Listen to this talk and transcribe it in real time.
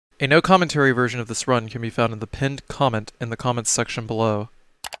A no commentary version of this run can be found in the pinned comment in the comments section below.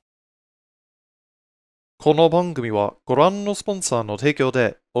 この番組はご覧のスポンサーの提供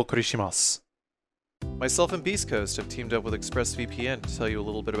でお送りします。Myself and Beast Coast have teamed up with ExpressVPN to tell you a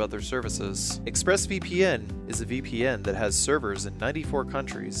little bit about their services. ExpressVPN is a VPN that has servers in 94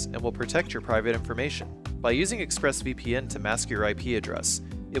 countries and will protect your private information. By using ExpressVPN to mask your IP address,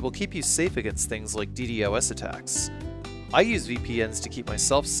 it will keep you safe against things like DDoS attacks. I use VPNs to keep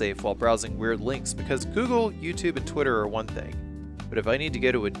myself safe while browsing weird links because Google, YouTube, and Twitter are one thing. But if I need to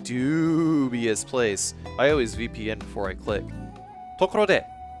go to a dubious place, I always VPN before I click. ところで、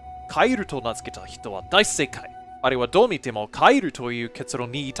カイルと名付けた人は大正解。あれはどう見てもカイルという結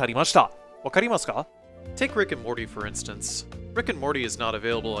論に至りました。わかりますか? Take Rick and Morty for instance. Rick and Morty is not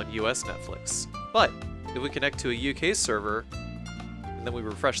available on US Netflix. But if we connect to a UK server, and then we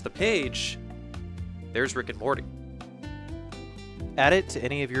refresh the page, there's Rick and Morty. Add it to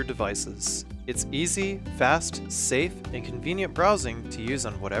any of your devices. It's easy, fast, safe, and convenient browsing to use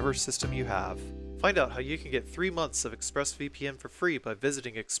on whatever system you have. Find out how you can get 3 months of ExpressVPN for free by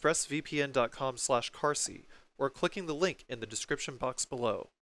visiting expressvpn.com/Carci or clicking the link in the description box below.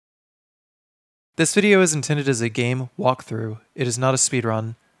 This video is intended as a game walkthrough. It is not a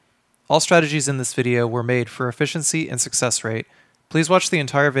speedrun. All strategies in this video were made for efficiency and success rate. Please watch the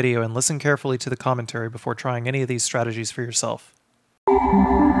entire video and listen carefully to the commentary before trying any of these strategies for yourself.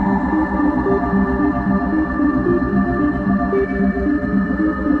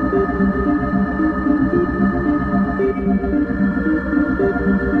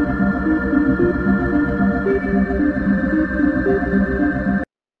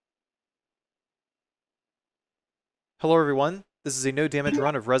 Hello everyone, this is a no damage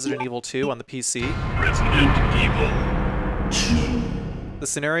run of Resident Evil 2 on the PC. Resident Evil 2. The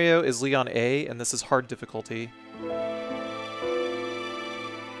scenario is Leon A, and this is hard difficulty.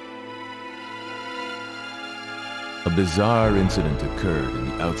 A bizarre incident occurred in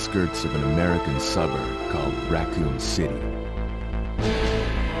the outskirts of an American suburb called Raccoon City.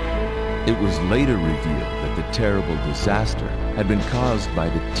 It was later revealed that the terrible disaster had been caused by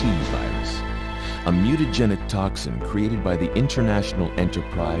the T-virus, a mutagenic toxin created by the international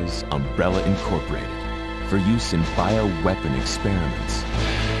enterprise Umbrella Incorporated for use in bioweapon experiments.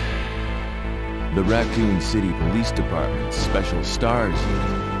 The Raccoon City Police Department's Special Stars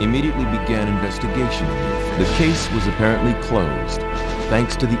Unit immediately began investigation. The case was apparently closed,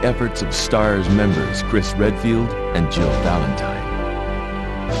 thanks to the efforts of STARS members Chris Redfield and Jill Valentine.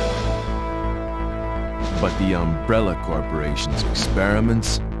 But the Umbrella Corporation's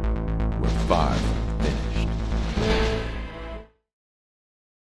experiments were far from finished.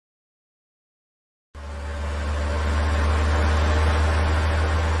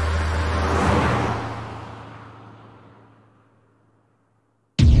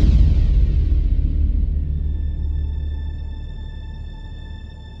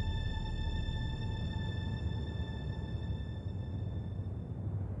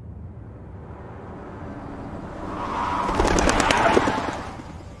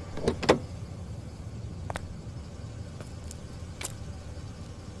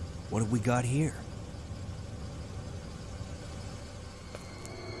 What have we got here?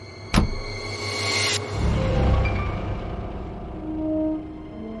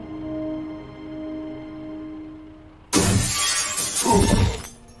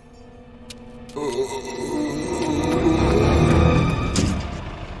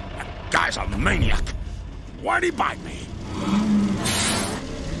 That guy's a maniac. Why'd he bite me?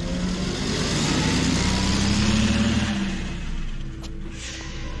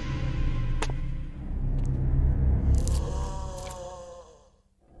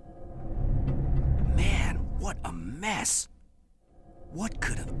 What a mess! What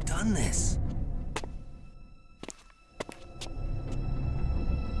could have done this?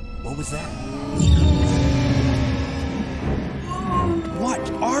 What was that?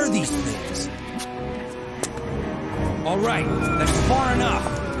 What are these things? All right, that's far enough.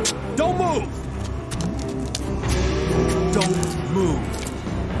 Don't move! Don't move!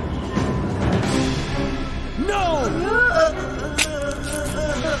 No!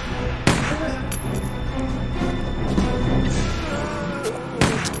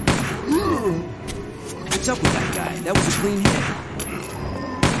 What's up with that guy? That was a clean hit.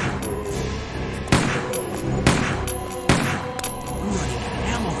 I'm running out of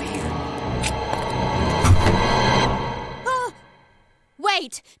ammo here. Ah!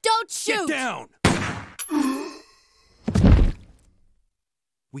 Wait! Don't shoot! Get down!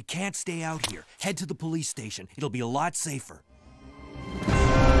 We can't stay out here. Head to the police station. It'll be a lot safer.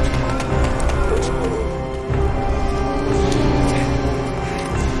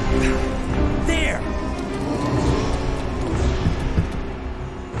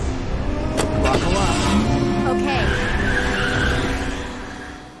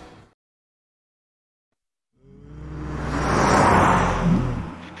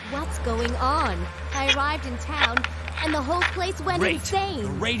 going on? I arrived in town, and the whole place went Great. insane. The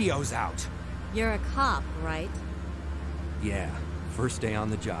radio's out. You're a cop, right? Yeah, first day on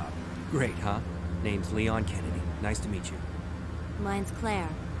the job. Great, huh? Name's Leon Kennedy. Nice to meet you. Mine's Claire.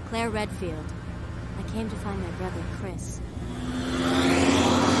 Claire Redfield. I came to find my brother, Chris.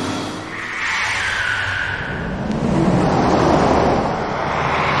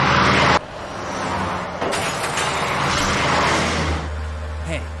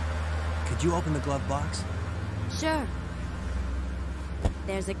 Hey, could you open the glove box? Sure.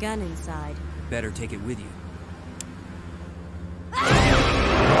 There's a gun inside. Better take it with you. Look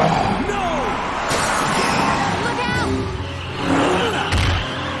out!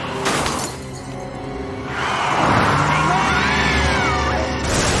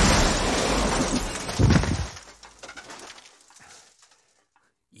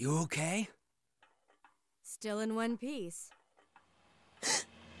 You okay? Still in one piece.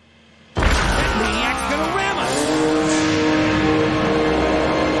 That maniac's gonna ram us!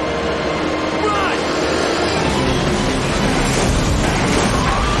 Run!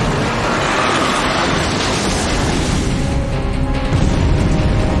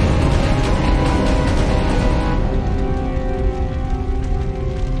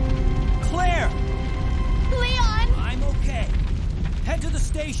 Claire! Leon! I'm okay. Head to the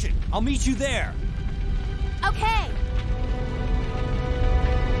station. I'll meet you there. Okay.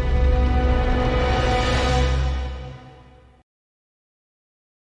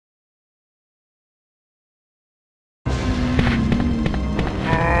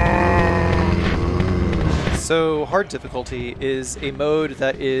 So, hard difficulty is a mode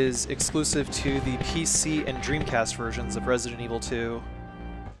that is exclusive to the PC and Dreamcast versions of Resident Evil 2.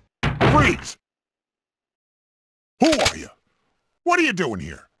 Freeze! Who are you? What are you doing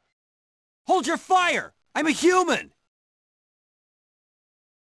here? Hold your fire! I'm a human!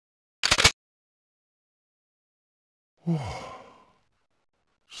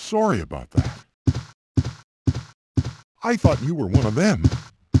 Sorry about that. I thought you were one of them.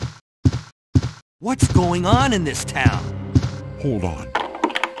 What's going on in this town? Hold on.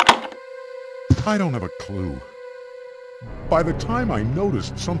 I don't have a clue. By the time I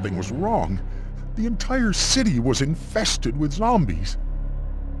noticed something was wrong, the entire city was infested with zombies.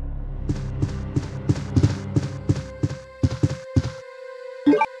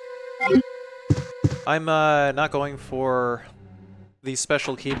 I'm not going for the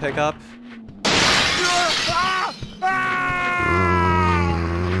special key pickup.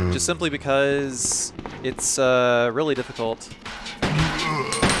 Just simply because it's really difficult.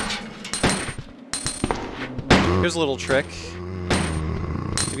 Here's a little trick.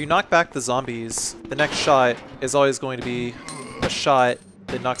 If you knock back the zombies, the next shot is always going to be a shot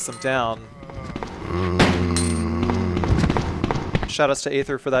that knocks them down. Shoutouts to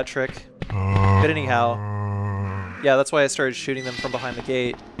Aether for that trick. But anyhow, yeah, that's why I started shooting them from behind the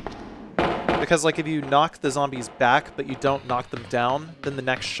gate. Because, like, if you knock the zombies back, but you don't knock them down, then the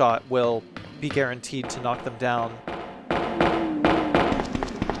next shot will be guaranteed to knock them down.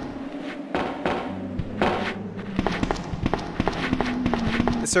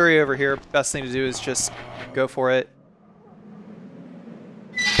 This area over here, best thing to do is just go for it.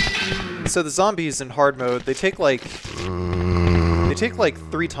 So the zombies in hard mode, they take like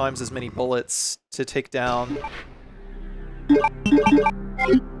 3 times as many bullets to take down.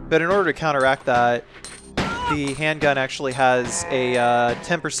 But in order to counteract that, the handgun actually has a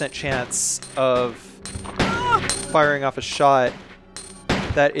 10% chance of firing off a shot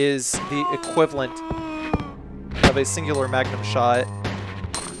that is the equivalent of a singular magnum shot.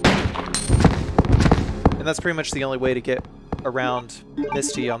 And that's pretty much the only way to get around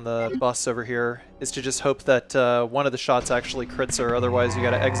Misty on the bus over here, is to just hope that one of the shots actually crits her, otherwise you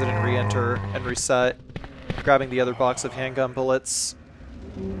gotta exit and re-enter and reset, grabbing the other box of handgun bullets.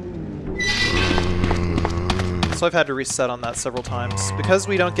 So I've had to reset on that several times. Because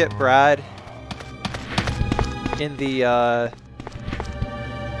we don't get Brad in the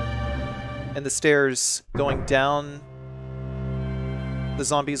stairs going down, the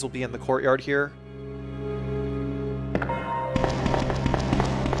zombies will be in the courtyard here.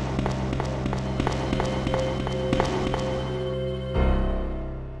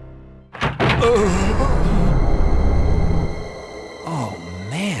 Oh,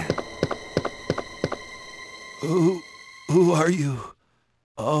 man. Who are you?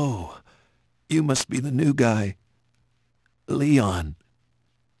 Oh, you must be the new guy. Leon.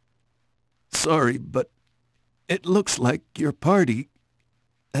 Sorry, but it looks like your party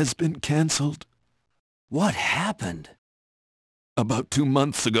has been canceled. What happened? About 2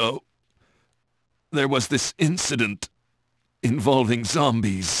 months ago, there was this incident involving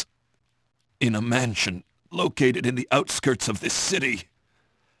zombies. in a mansion located in the outskirts of this city.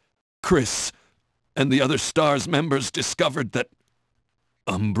 Chris and the other STARS members discovered that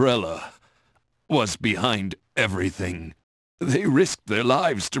Umbrella was behind everything. They risked their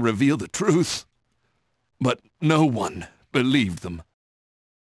lives to reveal the truth, but no one believed them.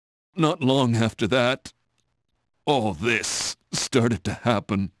 Not long after that, all this started to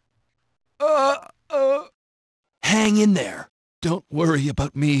happen. Hang in there. Don't worry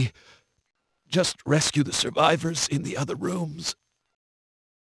about me. Just rescue the survivors in the other rooms.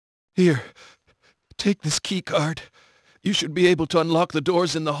 Here, take this key card. You should be able to unlock the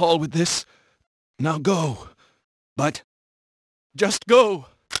doors in the hall with this. Now go. But... Just go.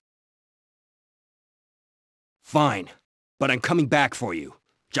 Fine. But I'm coming back for you.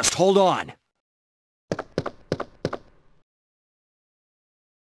 Just hold on.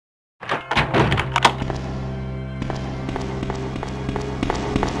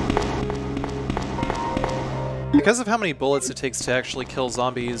 Because of how many bullets it takes to actually kill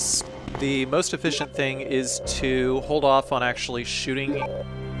zombies, the most efficient thing is to hold off on actually shooting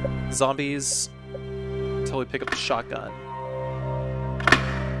zombies until we pick up the shotgun.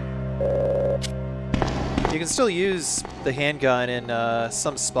 You can still use the handgun in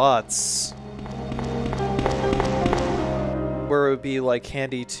some spots where it would be like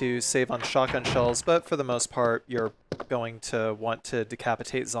handy to save on shotgun shells, but for the most part you're going to want to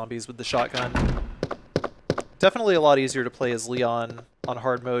decapitate zombies with the shotgun. Definitely a lot easier to play as Leon on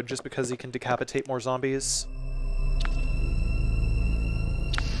hard mode just because he can decapitate more zombies.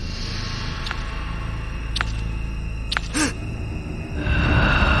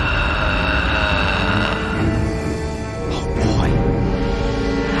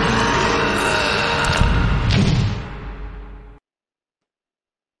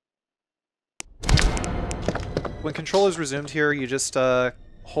 When control is resumed here, you just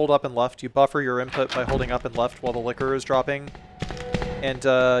hold up and left. You buffer your input by holding up and left while the liquor is dropping, and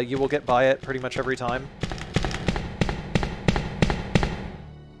you will get by it pretty much every time.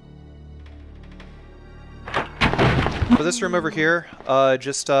 For this room over here,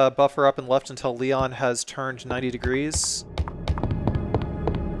 just buffer up and left until Leon has turned 90 degrees.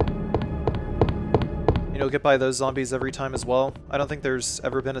 You'll get by those zombies every time as well. I don't think there's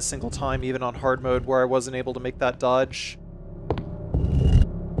ever been a single time, even on hard mode, where I wasn't able to make that dodge.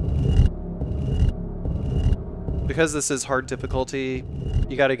 Because this is hard difficulty,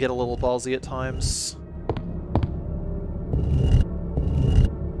 you gotta get a little ballsy at times.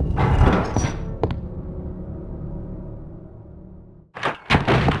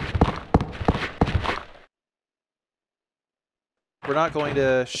 We're not going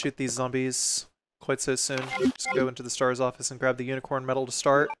to shoot these zombies quite so soon. Just go into the STARS office and grab the unicorn medal to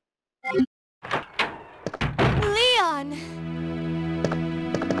start. Leon!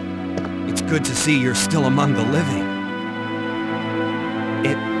 It's good to see you're still among the living.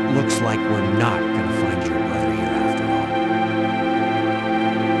 It looks like we're not gonna find your brother here after all.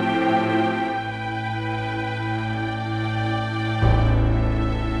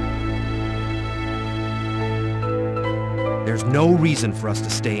 There's no reason for us to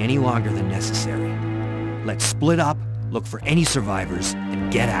stay any longer than necessary. Let's split up, look for any survivors,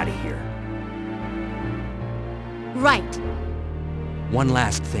 and get out of here. Right. One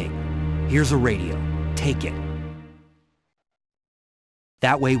last thing. Here's a radio. Take it.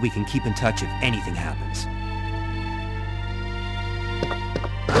 That way we can keep in touch if anything happens.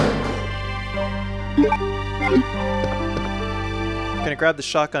 I'm gonna grab the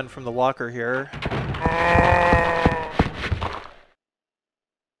shotgun from the locker here.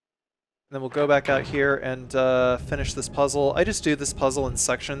 And then we'll go back out here and finish this puzzle. I just do this puzzle in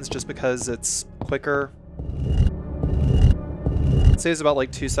sections just because it's quicker. It saves about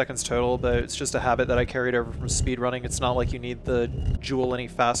like 2 seconds total, but it's just a habit that I carried over from speedrunning. It's not like you need the jewel any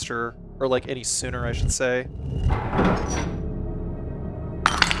faster, or like any sooner, I should say.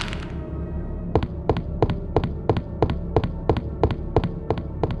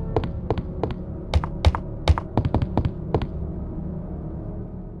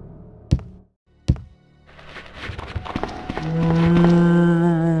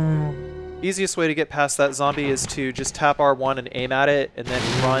 Easiest way to get past that zombie is to just tap R1 and aim at it, and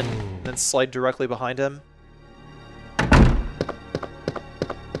then run, and then slide directly behind him.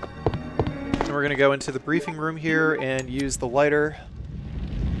 And we're gonna go into the briefing room here and use the lighter.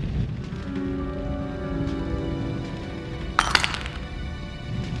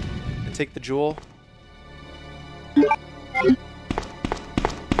 And take the jewel.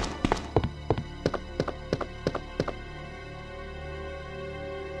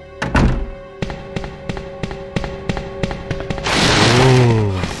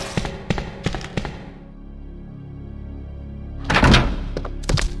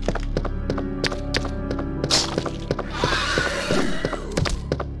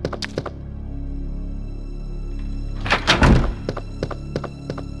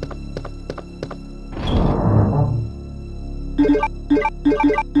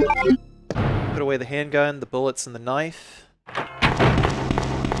 the handgun, the bullets, and the knife.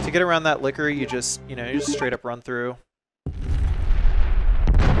 To get around that liquor, you just straight up run through.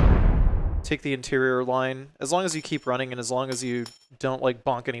 Take the interior line. As long as you keep running and as long as you don't like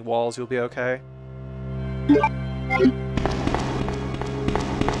bonk any walls, you'll be okay.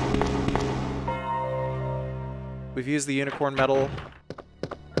 We've used the unicorn medal.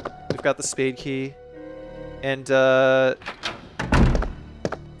 We've got the spade key. And for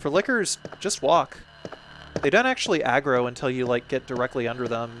liquors, just walk. They don't actually aggro until you like get directly under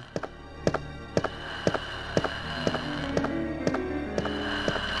them.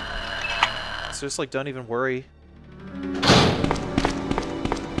 So just like don't even worry.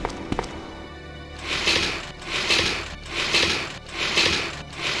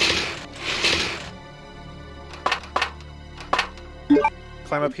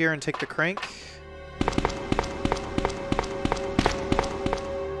 Climb up here and take the crank.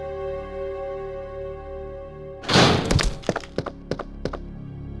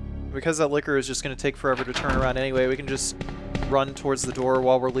 Because that liquor is just going to take forever to turn around anyway, we can just run towards the door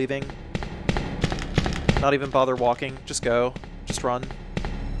while we're leaving. Not even bother walking, just go. Just run.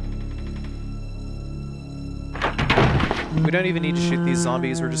 We don't even need to shoot these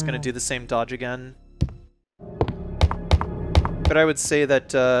zombies, we're just going to do the same dodge again. But I would say that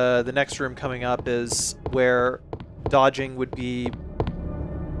the next room coming up is where dodging would be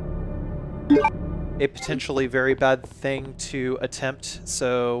a potentially very bad thing to attempt.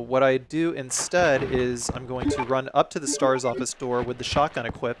 So what I do instead is I'm going to run up to the STARS office door with the shotgun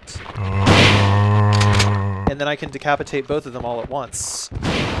equipped. And then I can decapitate both of them all at once.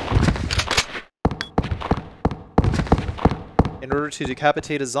 In order to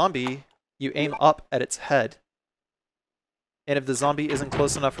decapitate a zombie, you aim up at its head. And if the zombie isn't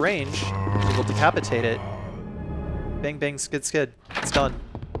close enough range, you will decapitate it. Bang, bang, skid, skid. It's done.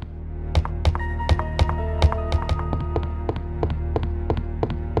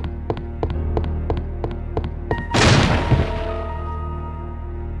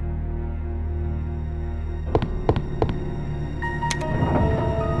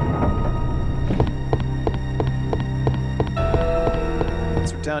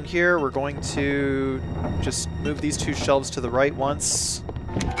 So down here, we're going to just move these two shelves to the right once.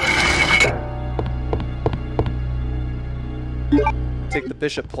 Take the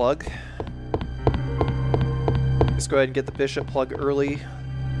bishop plug. Just go ahead and get the bishop plug early.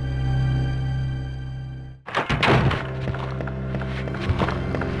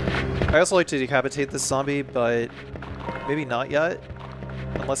 I also like to decapitate this zombie, but maybe not yet.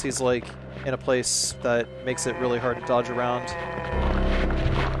 Unless he's like in a place that makes it really hard to dodge around.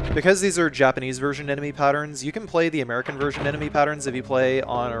 Because these are Japanese version enemy patterns, you can play the American version enemy patterns if you play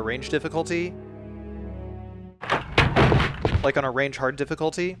on a range difficulty. Like on a range hard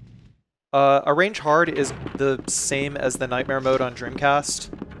difficulty. A range hard is the same as the nightmare mode on Dreamcast.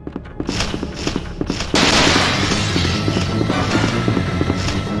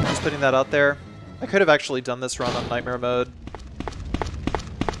 Just putting that out there. I could have actually done this run on nightmare mode.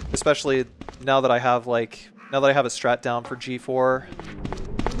 Especially now that I have a strat down for G4.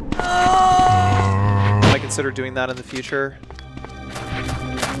 I consider doing that in the future.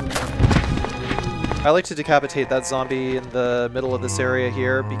 I like to decapitate that zombie in the middle of this area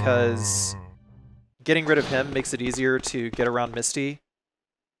here because getting rid of him makes it easier to get around Misty.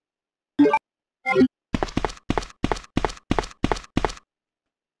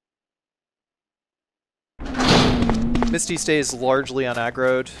 Misty stays largely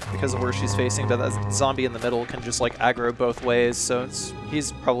unaggroed because of where she's facing, but that zombie in the middle can just like aggro both ways, so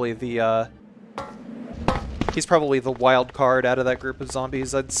he's probably the wild card out of that group of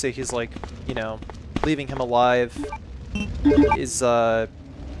zombies. I'd say he's like, you know, leaving him alive is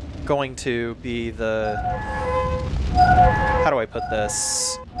going to be the... How do I put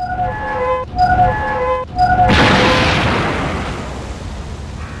this?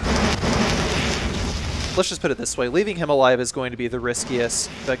 Let's just put it this way. Leaving him alive is going to be the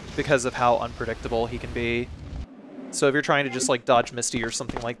riskiest because of how unpredictable he can be. So if you're trying to just like dodge Misty or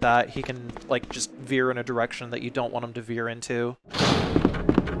something like that, he can like just veer in a direction that you don't want him to veer into.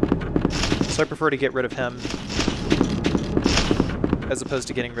 So I prefer to get rid of him as opposed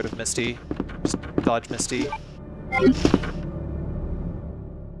to getting rid of Misty. Just dodge Misty.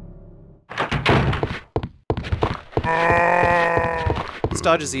 This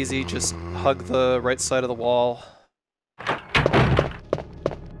dodge is easy, just hug the right side of the wall.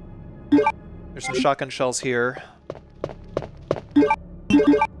 There's some shotgun shells here.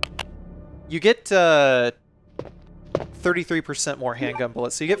 You get 33% more handgun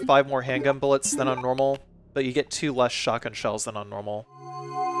bullets, so you get 5 more handgun bullets than on normal, but you get 2 less shotgun shells than on normal.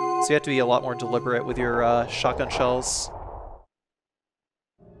 So you have to be a lot more deliberate with your shotgun shells.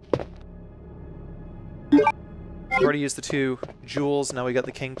 We already used the 2 jewels, now we got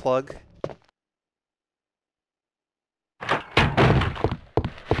the king plug. I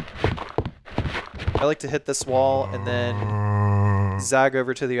like to hit this wall and then zag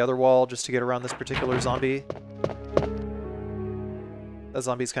over to the other wall just to get around this particular zombie. That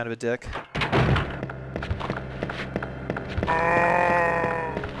zombie's kind of a dick.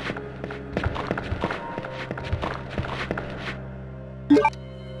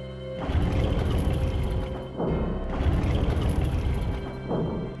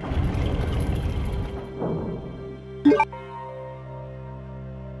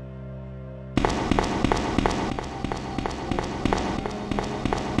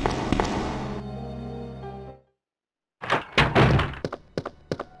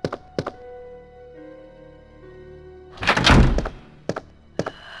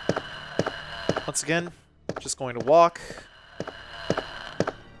 Once again, just going to walk.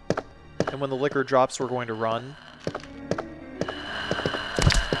 And when the liquor drops, we're going to run.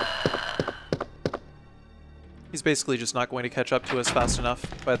 He's basically just not going to catch up to us fast enough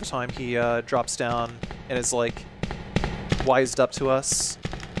by the time he drops down and is, like, wised up to us.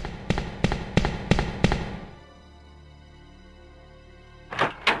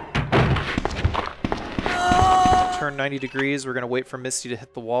 Turn 90 degrees, we're going to wait for Misty to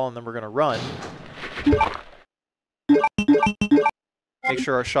hit the wall, and then we're going to run. Make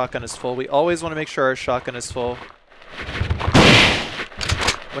sure our shotgun is full. We always want to make sure our shotgun is full.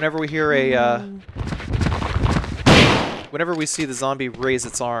 Whenever we hear a... whenever we see the zombie raise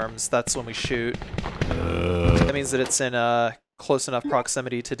its arms, that's when we shoot. That means that it's in close enough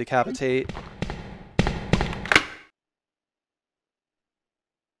proximity to decapitate.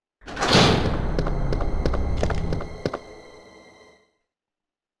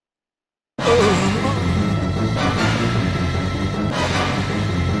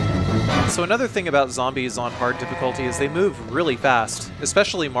 So another thing about zombies on hard difficulty is they move really fast,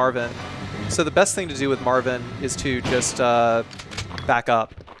 especially Marvin. So the best thing to do with Marvin is to just back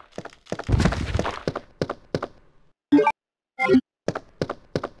up.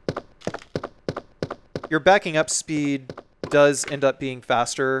 Your backing up speed does end up being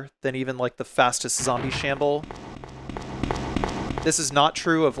faster than even like the fastest zombie shamble. This is not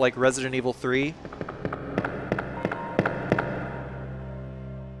true of like Resident Evil 3.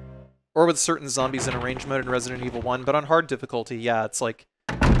 Or with certain zombies in arrange mode in Resident Evil 1, but on hard difficulty, yeah, it's like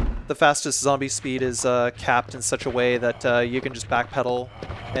the fastest zombie speed is capped in such a way that you can just backpedal,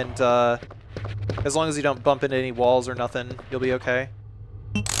 and as long as you don't bump into any walls or nothing, you'll be okay.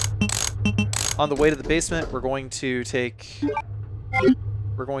 On the way to the basement, we're going to take...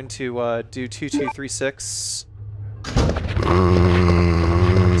 We're going to do 2236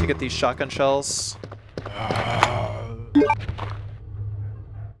 to get these shotgun shells.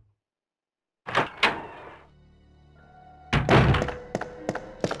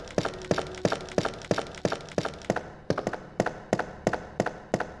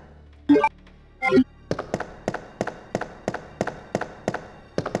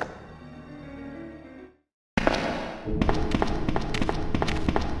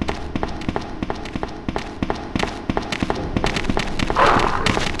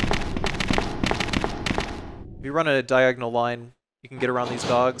 If you run a diagonal line, you can get around these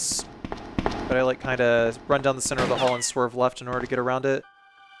dogs, but I like kind of run down the center of the hall and swerve left in order to get around it.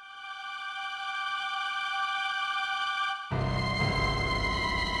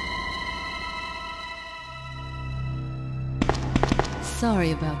 Sorry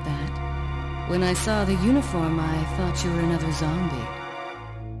about that. When I saw the uniform, I thought you were another zombie.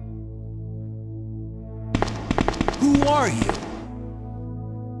 Who are you?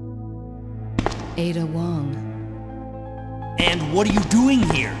 Ada Wong. And what are you doing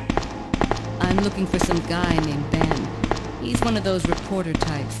here? I'm looking for some guy named Ben. He's one of those reporter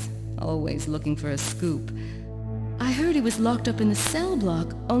types, always looking for a scoop. I heard he was locked up in the cell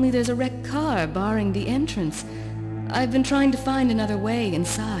block, only there's a wrecked car barring the entrance. I've been trying to find another way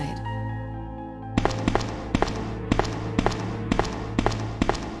inside.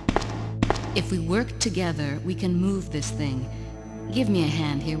 If we work together, we can move this thing. Give me a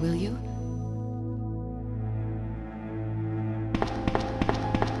hand here, will you?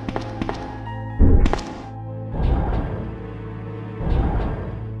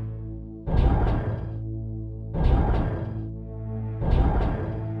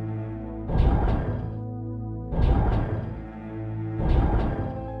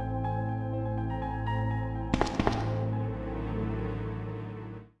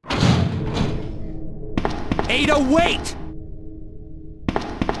 Ada, wait!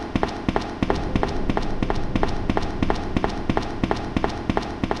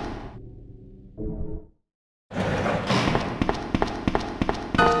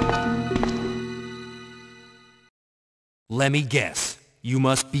 Let me guess. You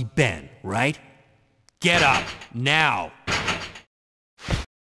must be Ben, right? Get up, now!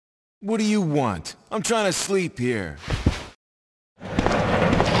 What do you want? I'm trying to sleep here.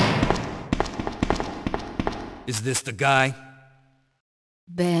 Is this the guy?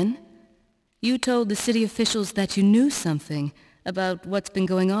 Ben? You told the city officials that you knew something about what's been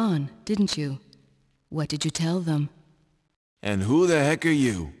going on, didn't you? What did you tell them? And who the heck are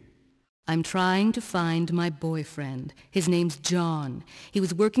you? I'm trying to find my boyfriend. His name's John. He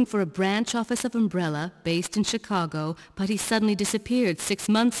was working for a branch office of Umbrella, based in Chicago, but he suddenly disappeared 6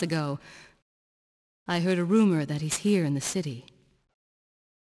 months ago. I heard a rumor that he's here in the city.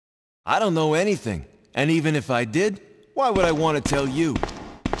 I don't know anything. And even if I did, why would I want to tell you?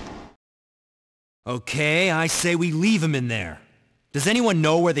 Okay, I say we leave him in there. Does anyone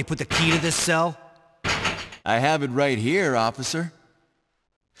know where they put the key to this cell? I have it right here, officer.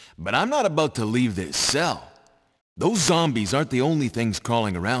 But I'm not about to leave this cell. Those zombies aren't the only things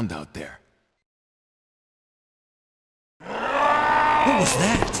crawling around out there. What was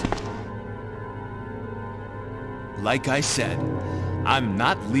that? Like I said, I'm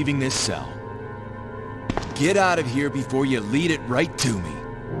not leaving this cell. Get out of here before you lead it right to me.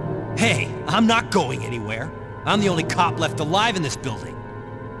 Hey, I'm not going anywhere. I'm the only cop left alive in this building.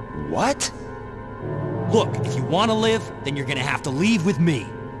 What? Look, if you want to live, then you're gonna have to leave with me.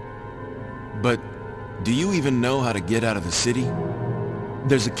 But do you even know how to get out of the city?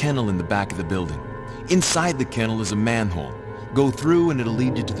 There's a kennel in the back of the building. Inside the kennel is a manhole. Go through and it'll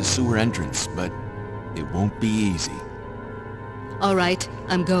lead you to the sewer entrance, but it won't be easy. All right,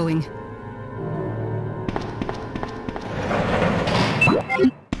 I'm going.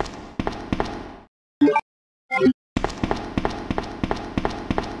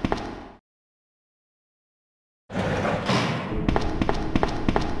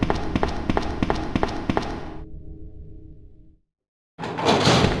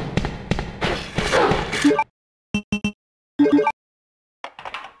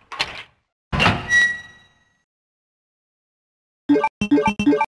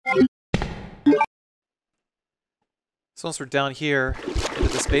 So once we're down here into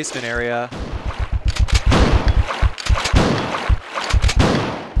this basement area,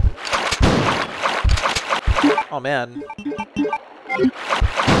 oh man,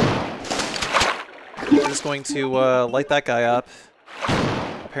 we're just going to light that guy up,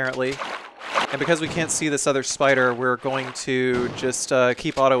 apparently. And because we can't see this other spider, we're going to just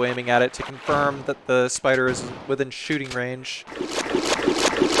keep auto-aiming at it to confirm that the spider is within shooting range.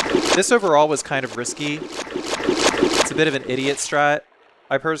 This overall was kind of risky. It's a bit of an idiot strat.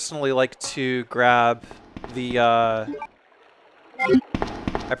 I personally like to grab the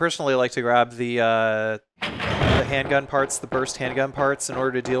handgun parts, the burst handgun parts, in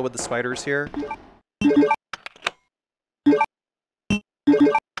order to deal with the spiders here.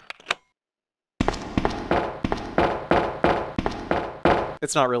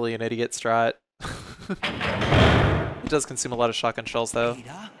 It's not really an idiot strat. It does consume a lot of shotgun shells, though.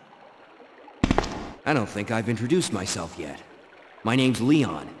 I don't think I've introduced myself yet. My name's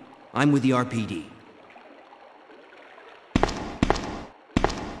Leon. I'm with the RPD.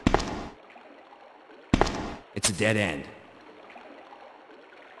 It's a dead end.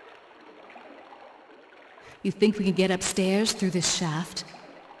 You think we can get upstairs through this shaft?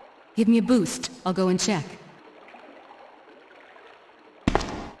 Give me a boost. I'll go and check.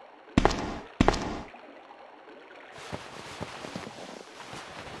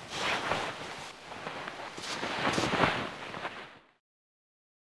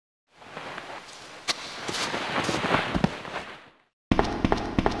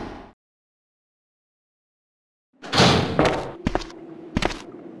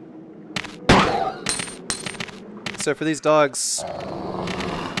 So for these dogs,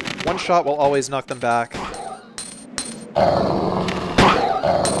 one shot will always knock them back.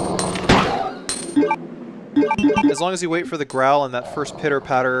 As long as you wait for the growl and that first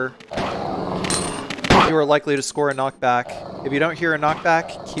pitter-patter, you are likely to score a knockback. If you don't hear a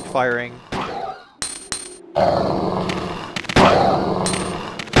knockback, keep firing.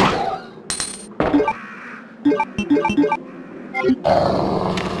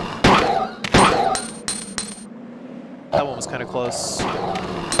 That one was kind of close.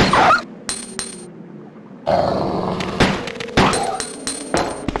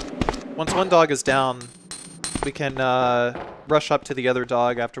 Once one dog is down, we can rush up to the other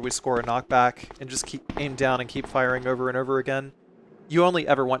dog after we score a knockback and just aim down and keep firing over and over again. You only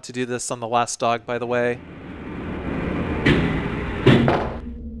ever want to do this on the last dog, by the way.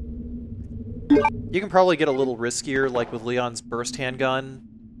 You can probably get a little riskier, like with Leon's burst handgun.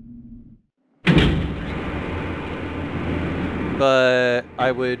 but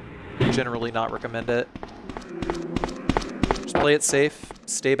I would generally not recommend it. Just play it safe,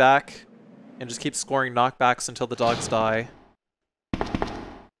 stay back, and just keep scoring knockbacks until the dogs die.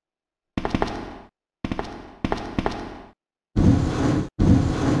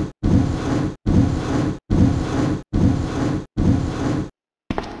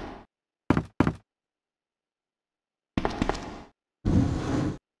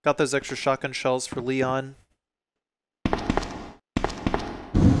 Got those extra shotgun shells for Leon.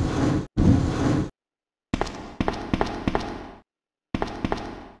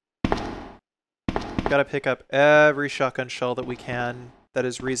 Gotta pick up every shotgun shell that we can that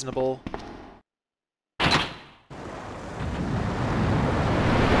is reasonable.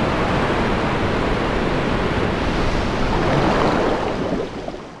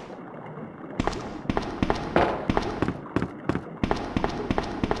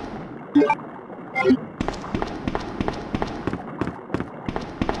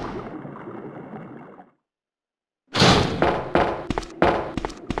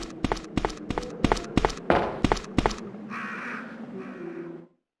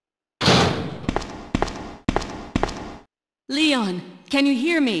 Leon, can you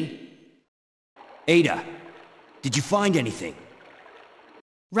hear me? Ada, did you find anything?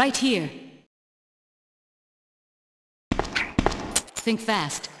 Right here. Think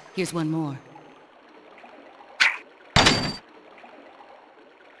fast. Here's one more.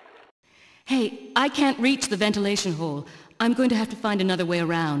 Hey, I can't reach the ventilation hole. I'm going to have to find another way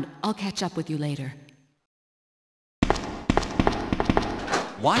around. I'll catch up with you later.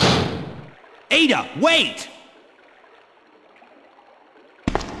 What? Ada, wait!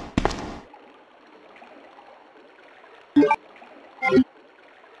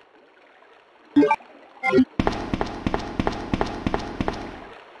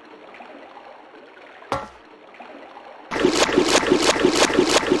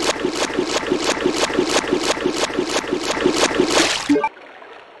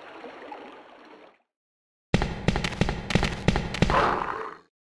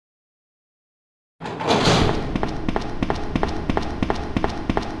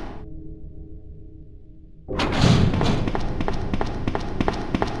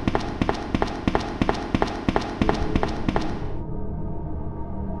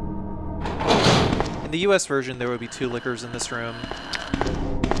 In the US version, there would be 2 liquors in this room.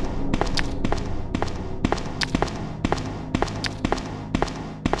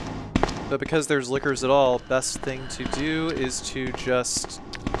 But because there's liquors at all, best thing to do is to just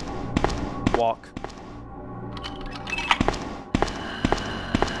walk.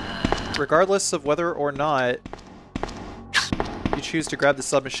 Regardless of whether or not you choose to grab the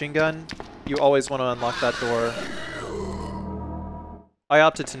submachine gun, you always want to unlock that door. I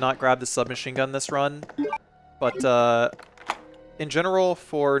opted to not grab the submachine gun this run, but in general,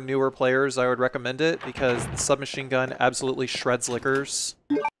 for newer players, I would recommend it because the submachine gun absolutely shreds liquors.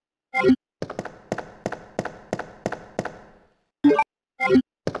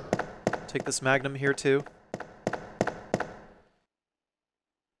 Take this Magnum here too.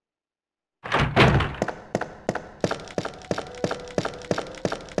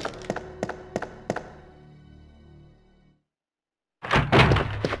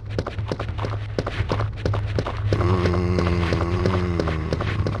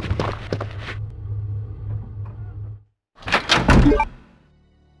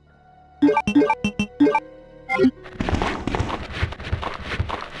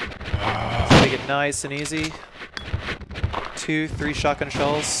 Make it nice and easy. 2, 3 shotgun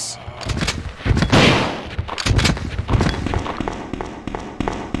shells.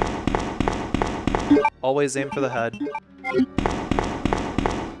 Always aim for the head.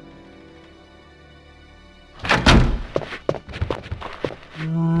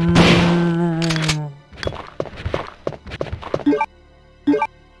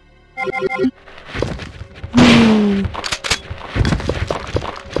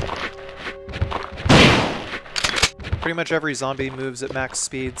 Pretty much every zombie moves at max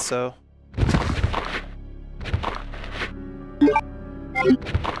speed, so...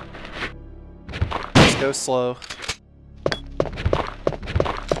 Just go slow.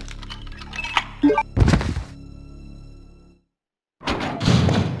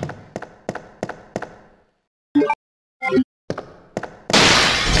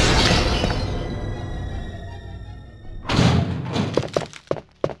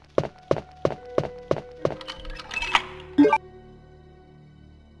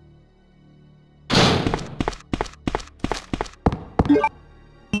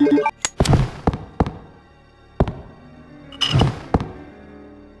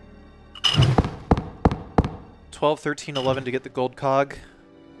 12, 13, 11 to get the gold cog.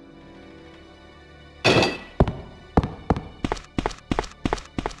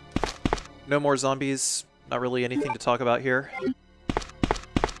 No more zombies. Not really anything to talk about here.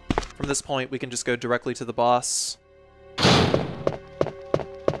 From this point, we can just go directly to the boss.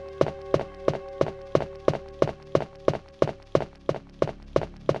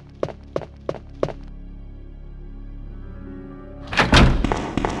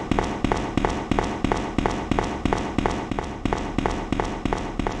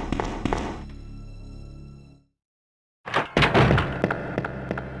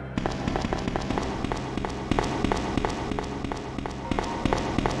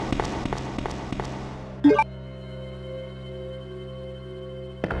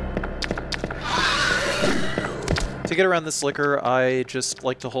 To get around this liquor, I just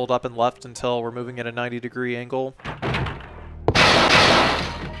like to hold up and left until we're moving at a 90-degree angle.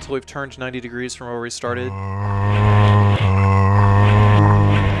 Until we've turned 90 degrees from where we started.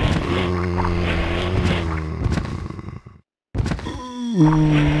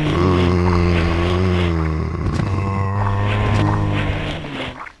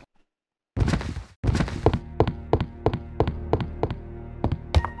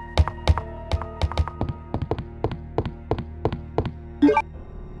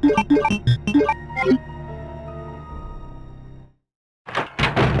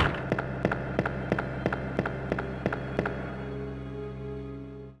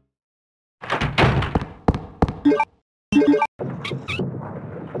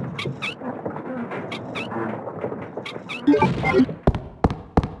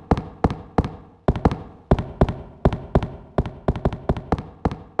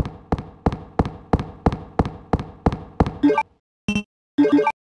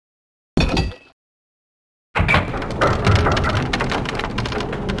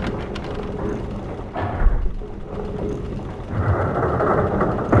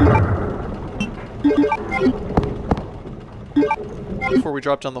 Before we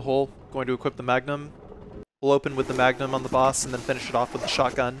drop down the hole, going to equip the Magnum. We'll open with the Magnum on the boss and then finish it off with the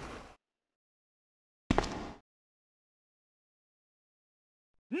shotgun.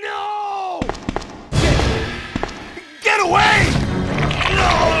 No! Get away!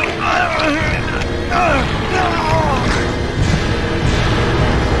 No!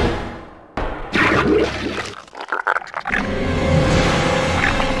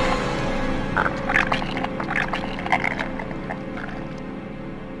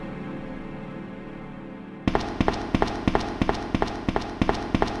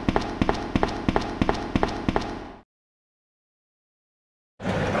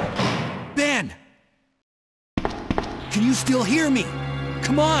 Ben! Can you still hear me?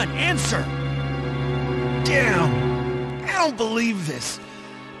 Come on, answer! Damn! I don't believe this.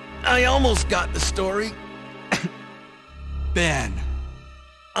 I almost got the story. Ben.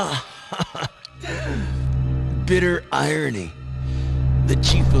 Bitter irony. The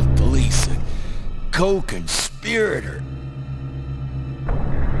chief of police, a co-conspirator.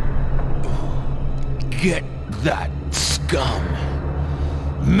 Get that scum.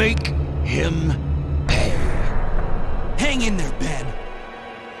 Make him pay. Hang in there, Ben.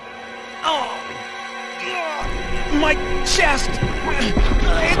 Oh, my chest!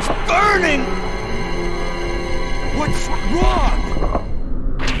 It's burning! What's wrong?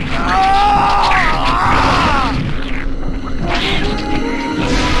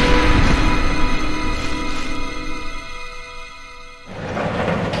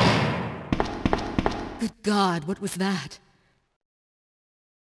 Good God, what was that?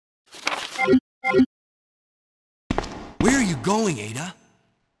 Where are you going, Ada?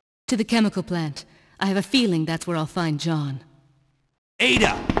 To the chemical plant. I have a feeling that's where I'll find John.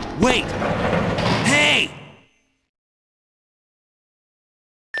 Ada! Wait! Hey!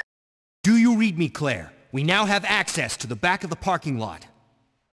 Do you read me, Claire? We now have access to the back of the parking lot.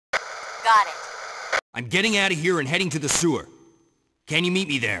 Got it. I'm getting out of here and heading to the sewer. Can you meet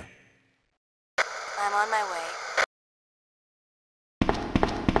me there? I'm on my way.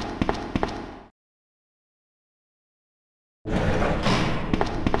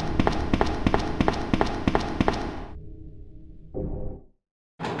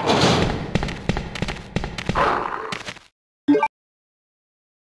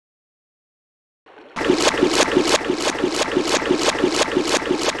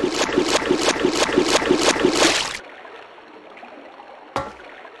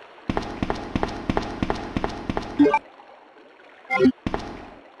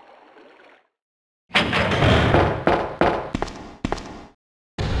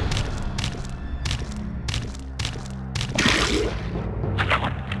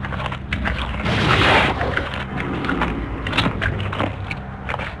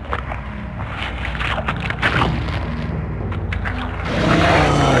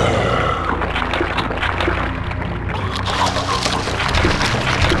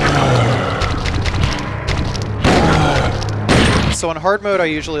 So on hard mode, I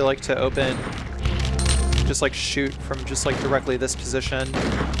usually like to open, just like shoot from just like directly this position.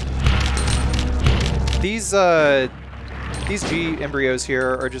 These G embryos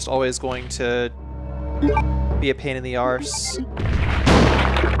here are just always going to be a pain in the arse.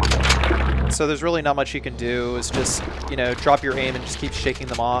 So there's really not much you can do. It's just, you know, drop your aim and just keep shaking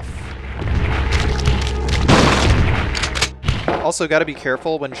them off. Also, gotta be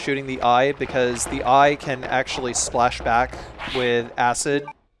careful when shooting the eye, because the eye can actually splash back with acid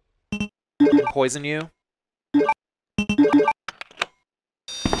and poison you.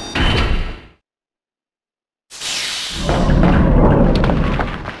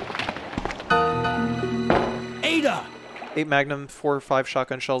 Ada! 8 Magnum, 4 or 5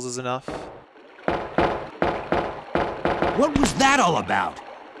 shotgun shells is enough. What was that all about?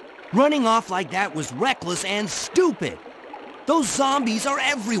 Running off like that was reckless and stupid. Those zombies are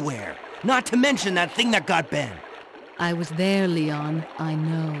everywhere. Not to mention that thing that got Ben. I was there, Leon. I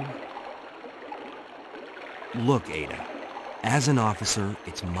know. Look, Ada. As an officer,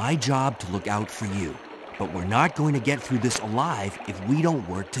 it's my job to look out for you. But we're not going to get through this alive if we don't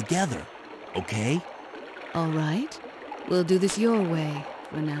work together. Okay? All right. We'll do this your way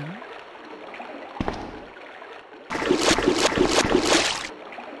for now.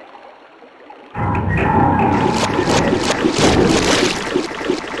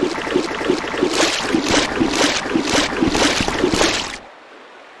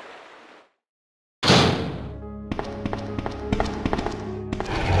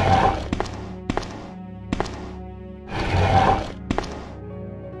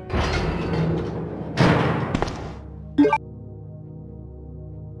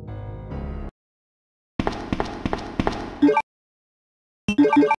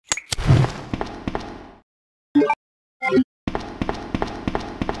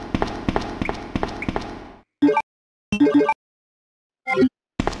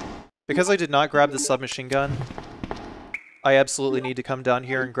 Because I did not grab the submachine gun, I absolutely need to come down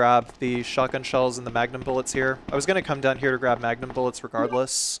here and grab the shotgun shells and the magnum bullets here. I was going to come down here to grab magnum bullets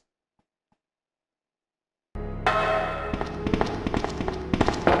regardless.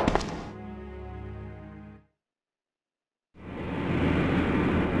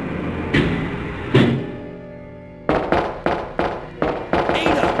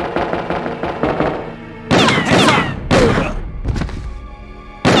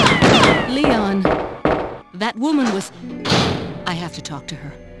 That woman was... I have to talk to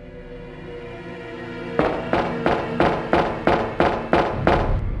her.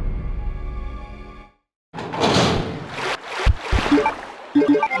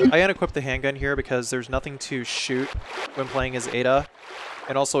 I unequipped the handgun here because there's nothing to shoot when playing as Ada,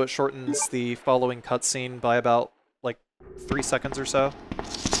 and also it shortens the following cutscene by about, like, 3 seconds or so.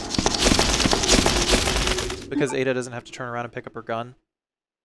 Because Ada doesn't have to turn around and pick up her gun.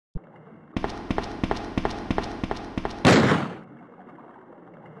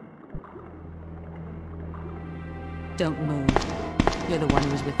 Don't move. You're the one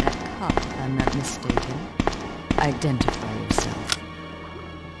who was with that cop, if I'm not mistaken. Identify yourself.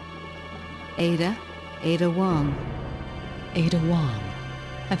 Ada? Ada Wong. Ada Wong.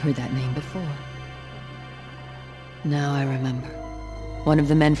 I've heard that name before. Now I remember. One of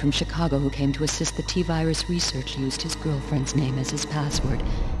the men from Chicago who came to assist the T-virus research used his girlfriend's name as his password.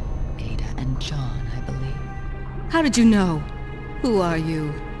 Ada and John, I believe. How did you know? Who are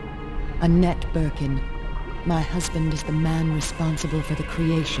you? Annette Birkin. My husband is the man responsible for the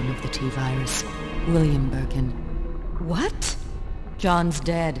creation of the T-virus, William Birkin. What? John's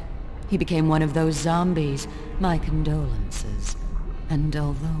dead. He became one of those zombies. My condolences. And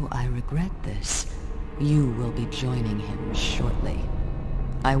although I regret this, you will be joining him shortly.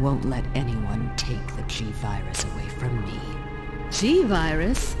 I won't let anyone take the G-virus away from me.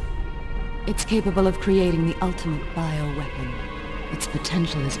 G-virus? It's capable of creating the ultimate bioweapon. Its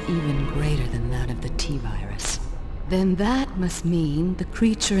potential is even greater than that of the T-virus. Then that must mean the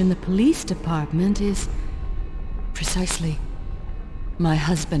creature in the police department is... precisely my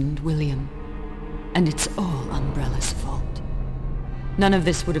husband, William. And it's all Umbrella's fault. None of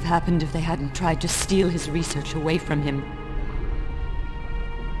this would have happened if they hadn't tried to steal his research away from him.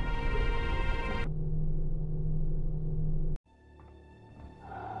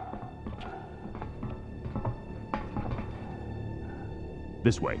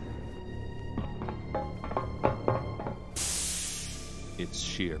 This way. It's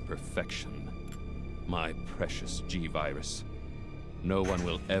sheer perfection. My precious G-virus. No one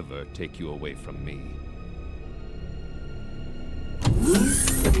will ever take you away from me.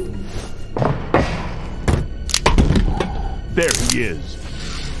 There he is.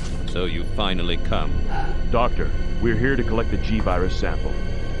 So you finally come. Doctor, we're here to collect the G-virus sample.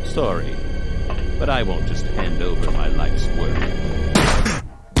 Sorry, but I won't just hand over my life's work.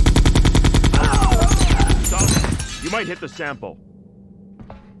 Stop! You might hit the sample.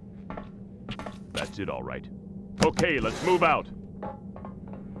 That's it, all right. Okay, let's move out.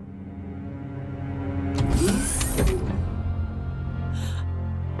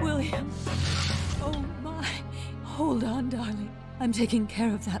 William. Oh, my. Hold on, darling. I'm taking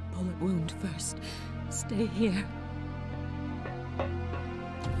care of that bullet wound first. Stay here.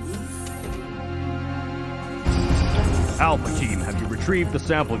 Alpha team, have you retrieved the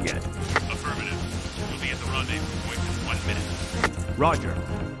sample yet? Affirmative. We'll be at the rendezvous point in 1 minute. Roger.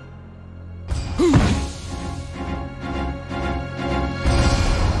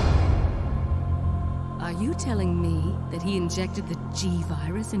 Are you telling me that he injected the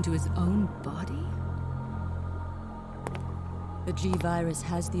G-virus into his own body? The G-virus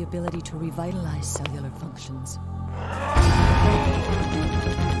has the ability to revitalize cellular functions.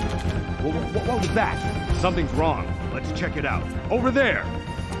 What was that? Something's wrong. Let's check it out. Over there!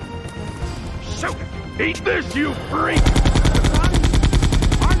 Shoot! Eat this, you freak!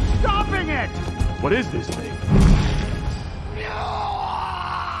 I'm stopping it! What is this thing?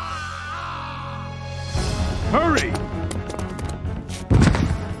 Hurry!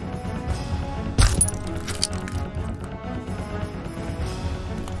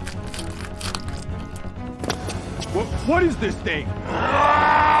 What is this thing?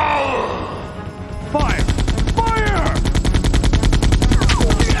 Fire! Fire!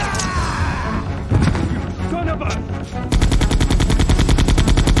 You son of a...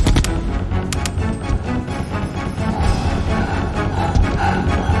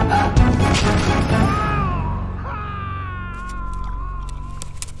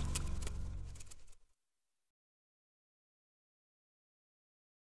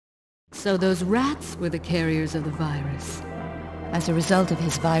 So those rats were the carriers of the virus. As a result of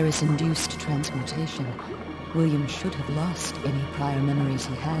his virus-induced transmutation, William should have lost any prior memories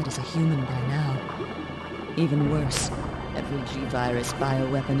he had as a human by now. Even worse, every G-virus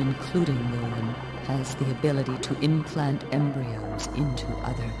bioweapon, including William, has the ability to implant embryos into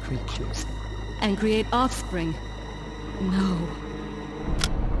other creatures. And create offspring. No.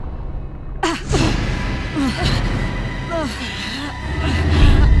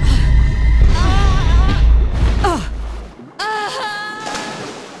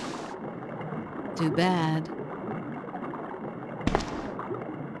 Too bad.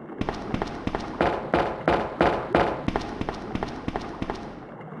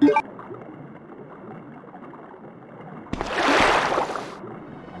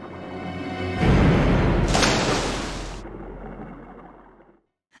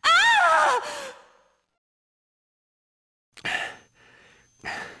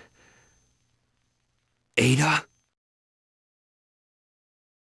 Ada?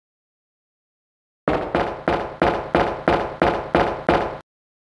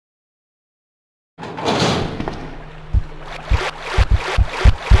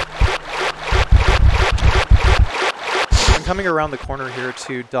 Coming around the corner here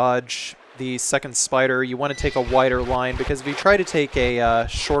to dodge the second spider, you want to take a wider line, because if you try to take a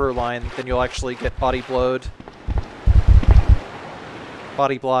shorter line, then you'll actually get body blowed.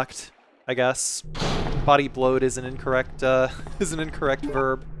 Body blocked, I guess. Body blowed is an incorrect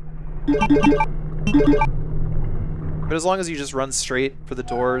verb. But as long as you just run straight for the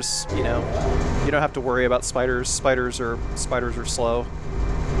doors, you know, you don't have to worry about spiders. Spiders are slow.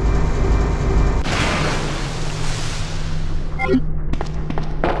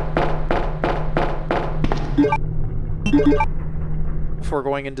 Before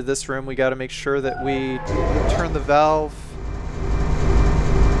going into this room, we gotta make sure that we turn the valve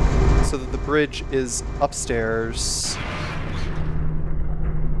so that the bridge is upstairs.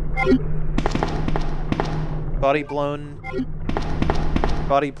 Body blown.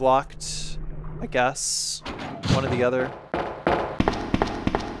 Body blocked, I guess. One or the other.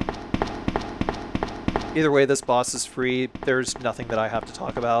 Either way, this boss is free. There's nothing that I have to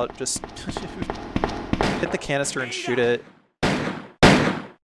talk about. Just hit the canister and shoot it.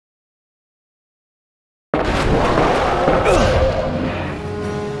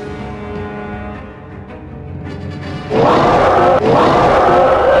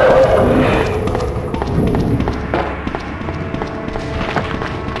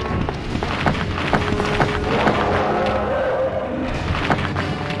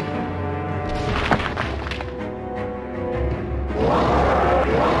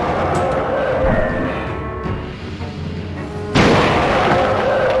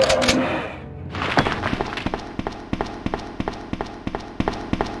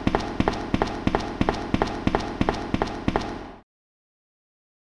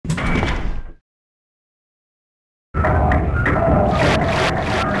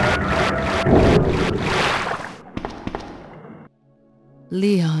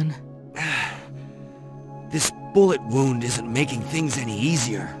 Leon. This bullet wound isn't making things any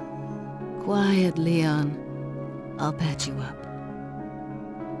easier. Quiet, Leon. I'll patch you up.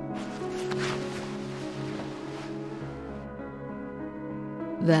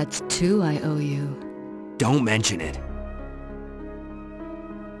 That's 2 I owe you. Don't mention it.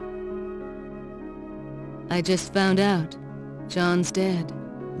 I just found out. John's dead.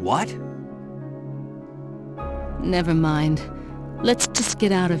 What? Never mind. Let's just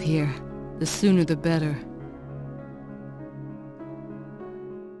get out of here. The sooner the better.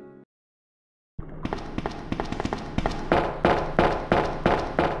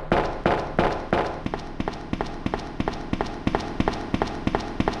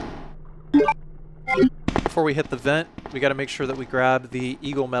 Before we hit the vent, we gotta make sure that we grab the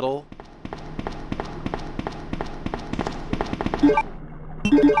Eagle medal.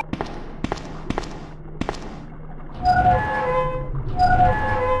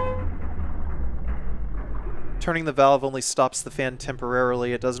 Turning the valve only stops the fan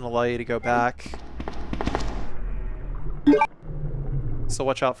temporarily, it doesn't allow you to go back. So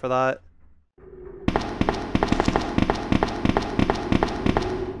watch out for that.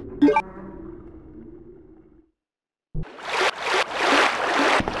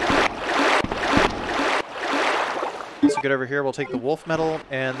 So get over here, we'll take the wolf medal,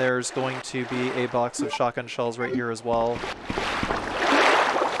 and there's going to be a box of shotgun shells right here as well.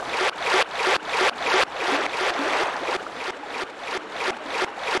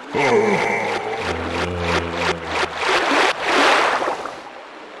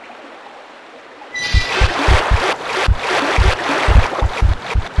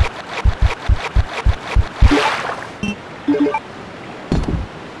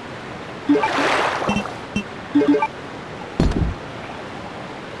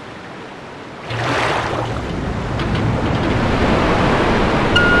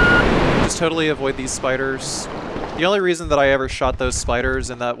 Totally avoid these spiders. The only reason that I ever shot those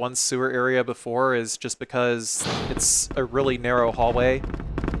spiders in that one sewer area before is just because it's a really narrow hallway.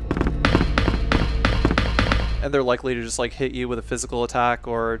 And they're likely to just like hit you with a physical attack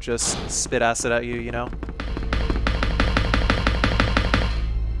or just spit acid at you, you know?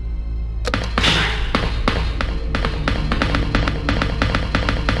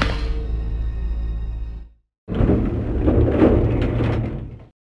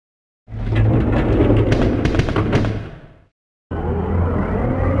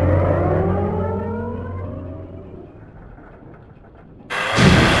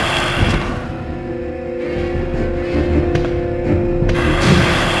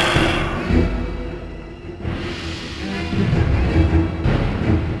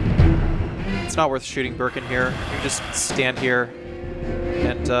 It's not worth shooting Birkin here. You can just stand here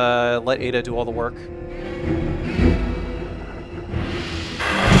and let Ada do all the work.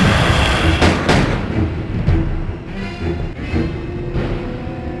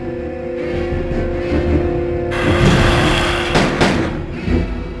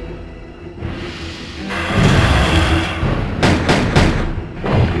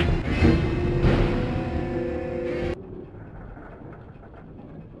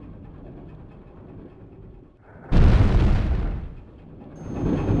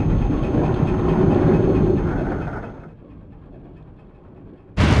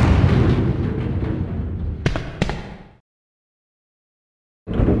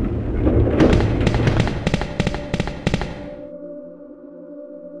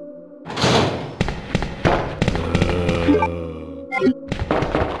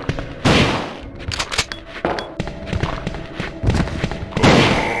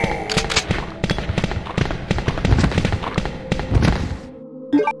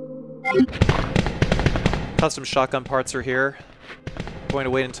 Custom shotgun parts are here. I'm going to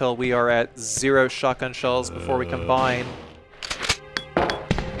wait until we are at 0 shotgun shells before we combine.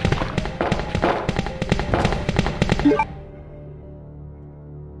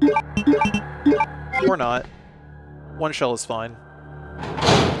 Or not. 1 shell is fine.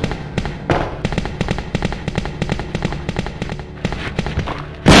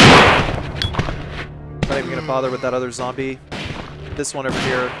 Not even gonna bother with that other zombie. This one over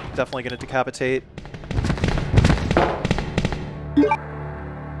here, definitely gonna decapitate.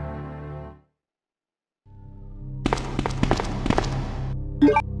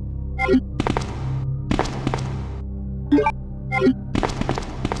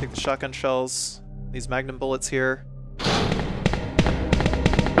 Take the shotgun shells, these magnum bullets here.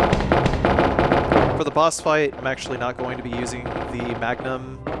 For the boss fight, I'm actually not going to be using the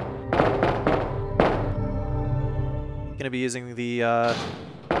magnum. I'm going to be using the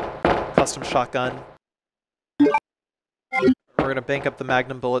custom shotgun. We're we're gonna bank up the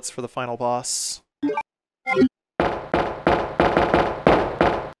magnum bullets for the final boss.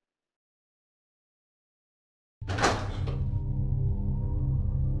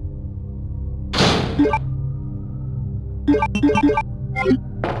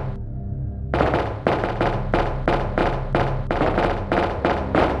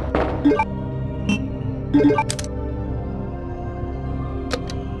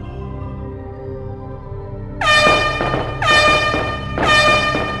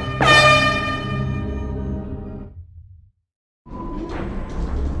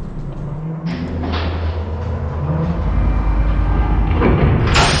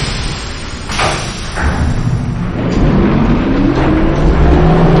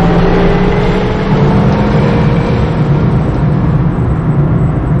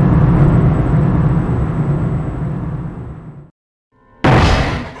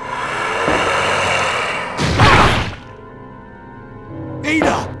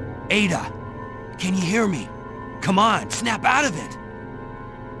 Ada! Can you hear me? Come on, snap out of it!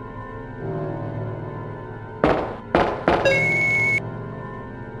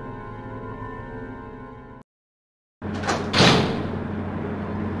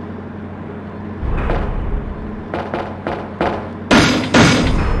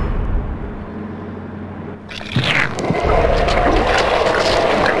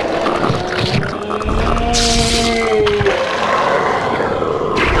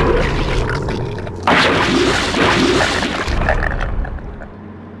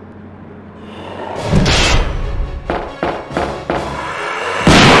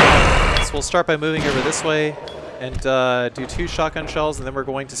 We'll start by moving over this way and do 2 shotgun shells, and then we're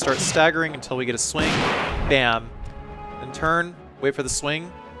going to start staggering until we get a swing. Bam. Then turn, wait for the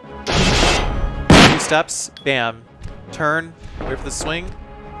swing. 2 steps, bam. Turn, wait for the swing.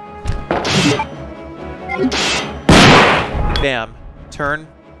 Bam. Turn,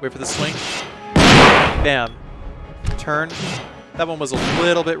 wait for the swing. Bam. Turn. That one was a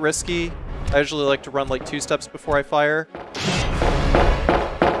little bit risky. I usually like to run like 2 steps before I fire.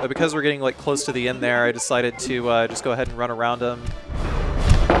 But because we're getting like close to the end there, I decided to just go ahead and run around him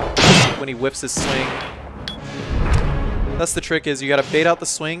when he whiffs his swing. That's the trick, is you gotta bait out the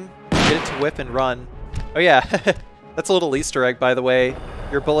swing, get it to whiff and run. Oh yeah, that's a little Easter egg, by the way.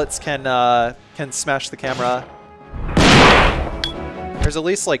 Your bullets can smash the camera. There's at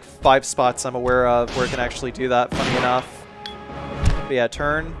least like 5 spots I'm aware of where it can actually do that, funny enough. But yeah,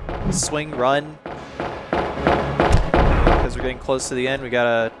 turn, swing, run. Because we're getting close to the end, we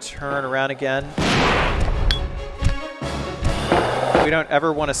gotta turn around again. We don't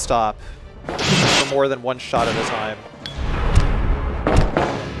ever want to stop for more than 1 shot at a time,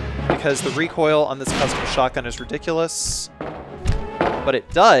 because the recoil on this custom shotgun is ridiculous, but it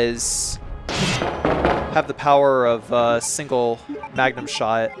does have the power of a single magnum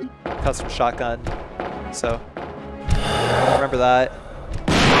shot custom shotgun, so remember that.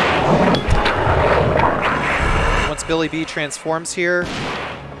 Once Billy B transforms here,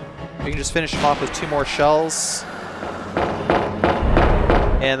 we can just finish him off with 2 more shells.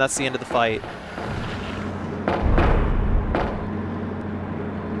 And that's the end of the fight.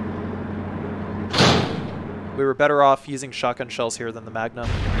 We were better off using shotgun shells here than the Magnum,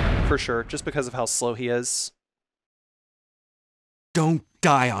 for sure, just because of how slow he is. Don't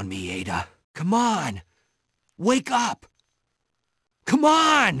die on me, Ada. Come on! Wake up! Come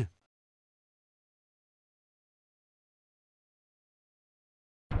on!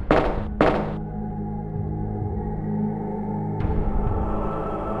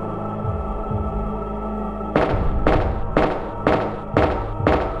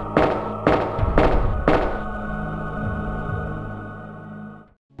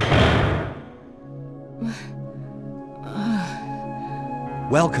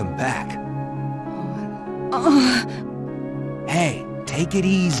 Welcome back. Hey, take it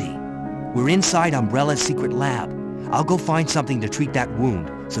easy. We're inside Umbrella's secret lab. I'll go find something to treat that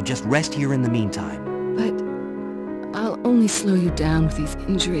wound, so just rest here in the meantime. But I'll only slow you down with these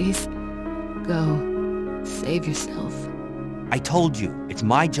injuries. Go. Save yourself. I told you, it's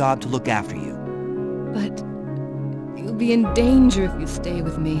my job to look after you. But you'll be in danger if you stay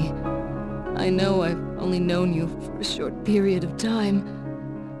with me. I know I've only known you for a short period of time,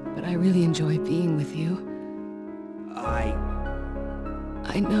 but I really enjoy being with you.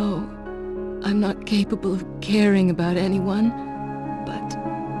 I know I'm not capable of caring about anyone, but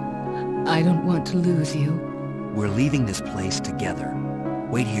I don't want to lose you. We're leaving this place together.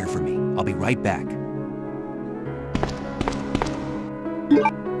 Wait here for me. I'll be right back.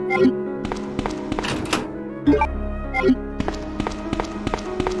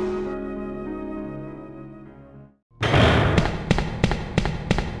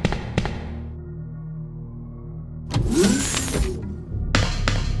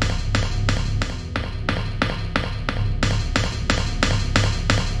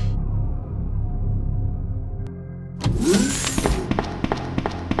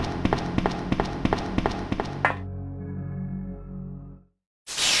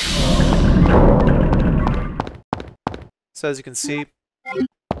 So as you can see,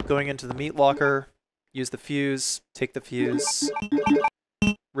 going into the meat locker, use the fuse, take the fuse,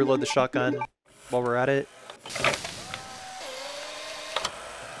 reload the shotgun while we're at it.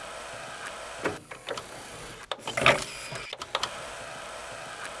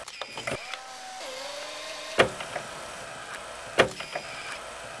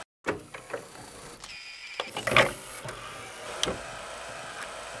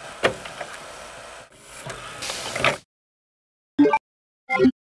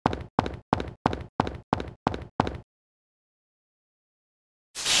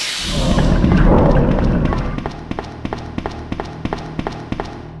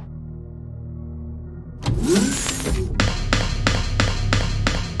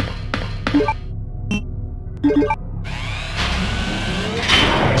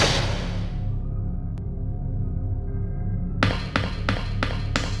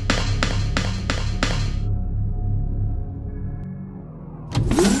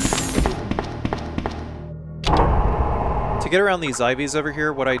 To get around these IVs over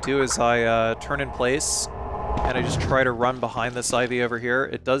here, what I do is I turn in place, and I just try to run behind this IV over here.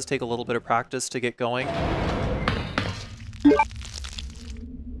 It does take a little bit of practice to get going.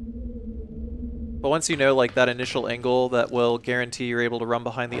 But once you know like that initial angle that will guarantee you're able to run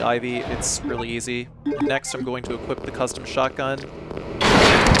behind the IV, it's really easy. Next, I'm going to equip the custom shotgun.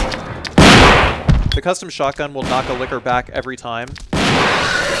 The custom shotgun will knock a licker back every time.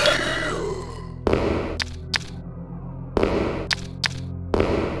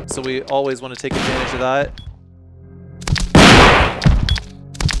 So we always want to take advantage of that.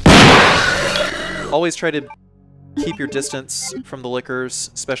 Always try to keep your distance from the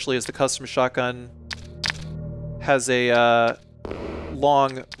lickers, especially as the custom shotgun has a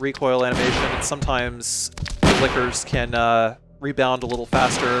long recoil animation, and sometimes the lickers can rebound a little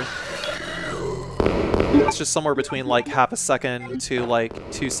faster. It's just somewhere between like half a second to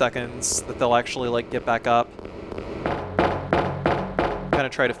like 2 seconds that they'll actually like get back up. Kind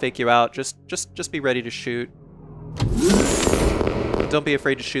of try to fake you out. Just be ready to shoot. Don't be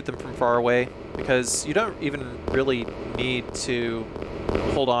afraid to shoot them from far away, because you don't even really need to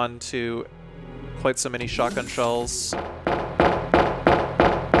hold on to quite so many shotgun shells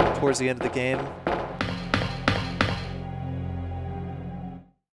towards the end of the game.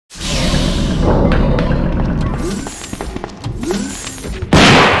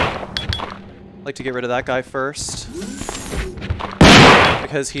 I'd like to get rid of that guy first,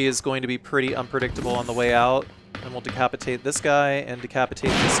 because he is going to be pretty unpredictable on the way out. And we'll decapitate this guy and decapitate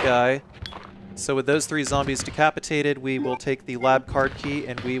this guy. So with those 3 zombies decapitated, we will take the lab card key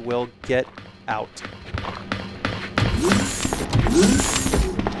and we will get out.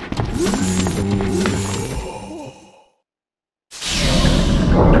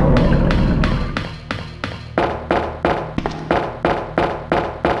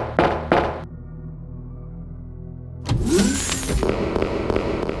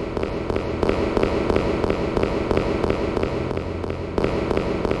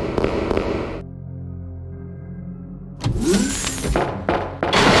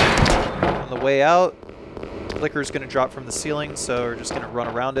 Way out. Licker's gonna drop from the ceiling, so we're just gonna run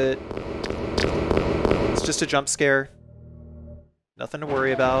around it. It's just a jump scare. Nothing to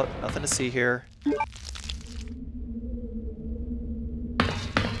worry about, nothing to see here.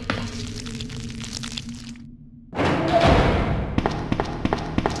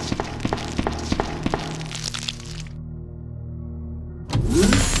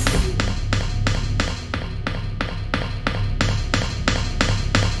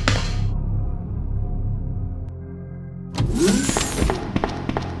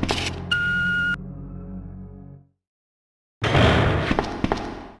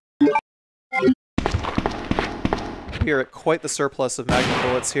 We are at quite the surplus of magnum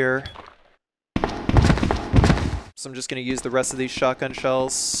bullets here. So I'm just going to use the rest of these shotgun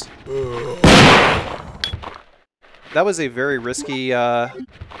shells. That was a very risky, shot,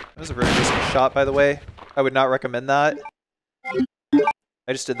 by the way. I would not recommend that.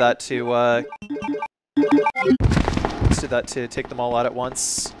 I just did that to, take them all out at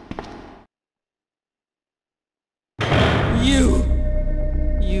once.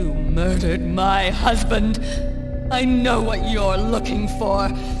 You murdered my husband. I know what you're looking for.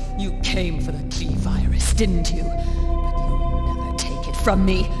 You came for the T-virus, didn't you? But you'll never take it from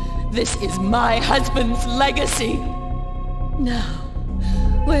me. This is my husband's legacy. Now,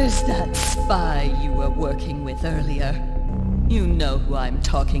 where's that spy you were working with earlier? You know who I'm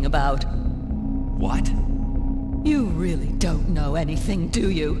talking about. What? You really don't know anything, do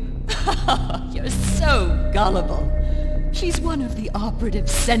you? You're so gullible. She's one of the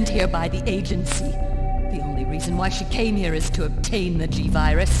operatives sent here by the agency. The only reason why she came here is to obtain the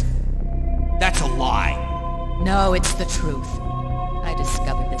G-Virus. That's a lie. No, it's the truth. I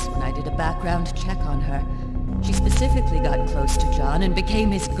discovered this when I did a background check on her. She specifically got close to John and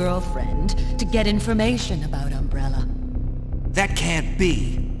became his girlfriend to get information about Umbrella. That can't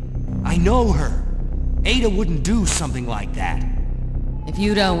be. I know her. Ada wouldn't do something like that. If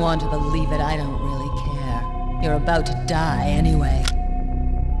you don't want to believe it, I don't really care. You're about to die anyway.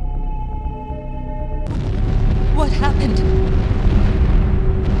 What happened?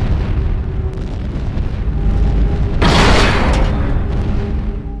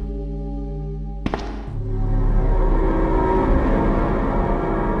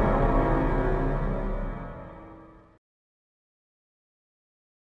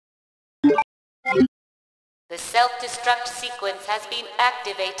 The self-destruct sequence has been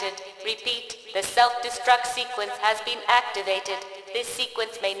activated. Repeat, the self-destruct sequence has been activated. This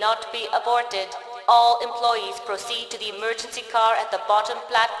sequence may not be aborted. All employees proceed to the emergency car at the bottom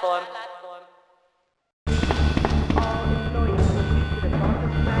platform.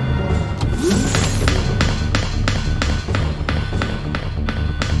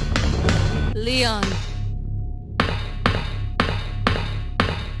 Leon.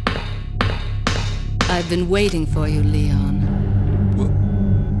 I've been waiting for you, Leon.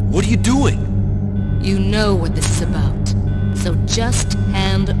 What are you doing? You know what this is about. So just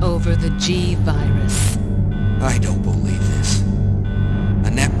hand over the G-Virus. I don't believe this.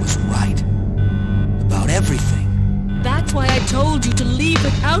 Annette was right. About everything. That's why I told you to leave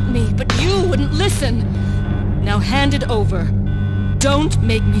without me, but you wouldn't listen. Now hand it over. Don't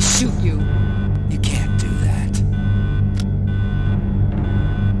make me shoot you. You can't do that.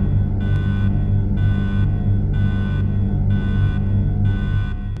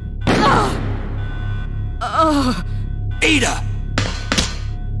 Ada!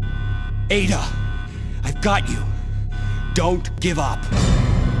 Ada! I've got you. Don't give up.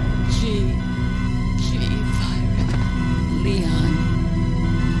 G-Virus. Leon.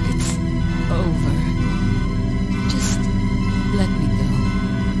 It's over. Just let me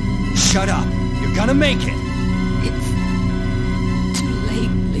go. Shut up. You're gonna make it. It's too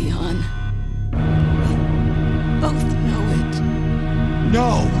late, Leon. We both know it.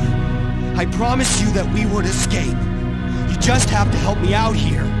 No! I promised you that we would escape. You just have to help me out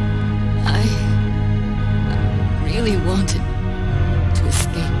here. I really wanted to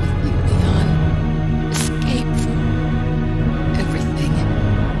escape with you, Leon. Escape from everything.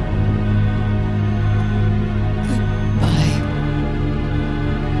 Goodbye.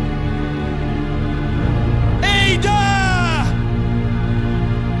 Ada!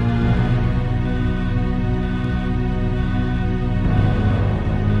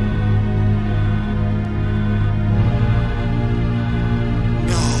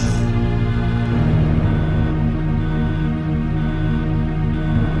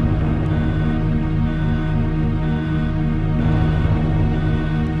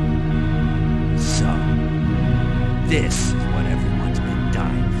 This is what everyone's been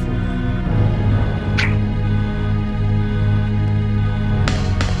dying for.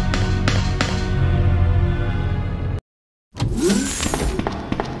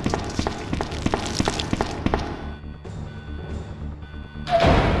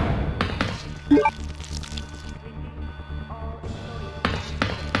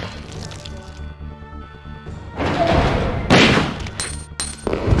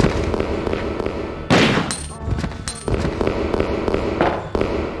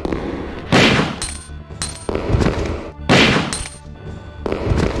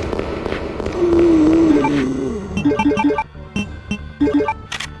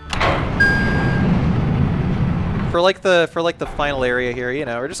 For like the final area here, you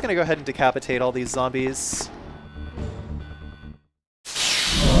know, we're just gonna go ahead and decapitate all these zombies.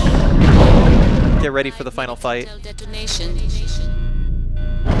 Get ready for the final fight. Detonation.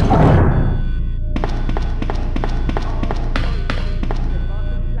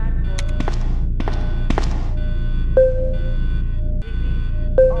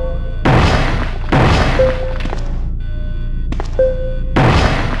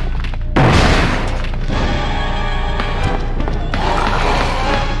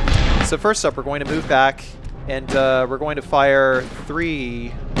 So first up, we're going to move back, and we're going to fire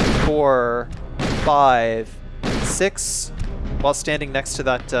 3, 4, 5, 6, while standing next to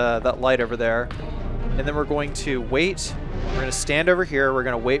that light over there. And then we're going to wait. We're going to stand over here. We're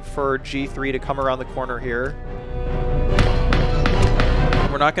going to wait for G3 to come around the corner here.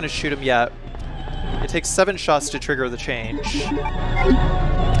 We're not going to shoot him yet. It takes 7 shots to trigger the change.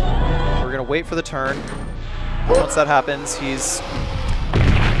 We're going to wait for the turn. Once that happens, he's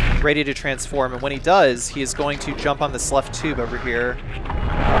ready to transform, and when he does, he is going to jump on this left tube over here.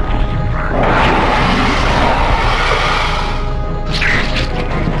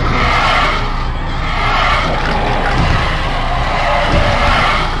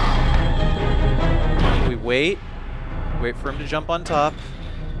 We wait for him to jump on top.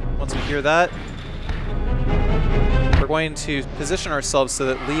 Once we hear that, we're going to position ourselves so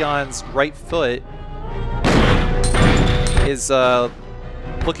that Leon's right foot is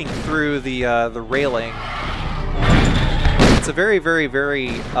looking through the railing. It's a very, very, very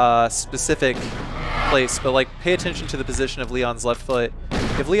specific place, but like pay attention to the position of Leon's left foot.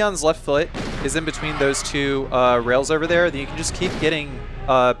 If Leon's left foot is in between those two rails over there, then you can just keep getting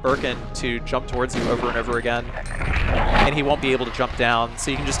Birkin to jump towards you over and over again, and he won't be able to jump down,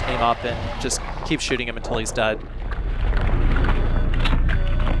 so you can just aim up and just keep shooting him until he's dead.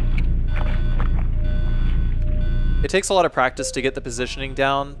 It takes a lot of practice to get the positioning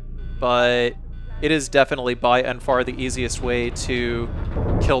down, but it is definitely by and far the easiest way to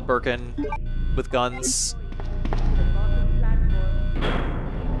kill Birkin with guns.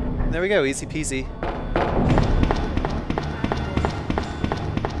 And there we go, easy peasy.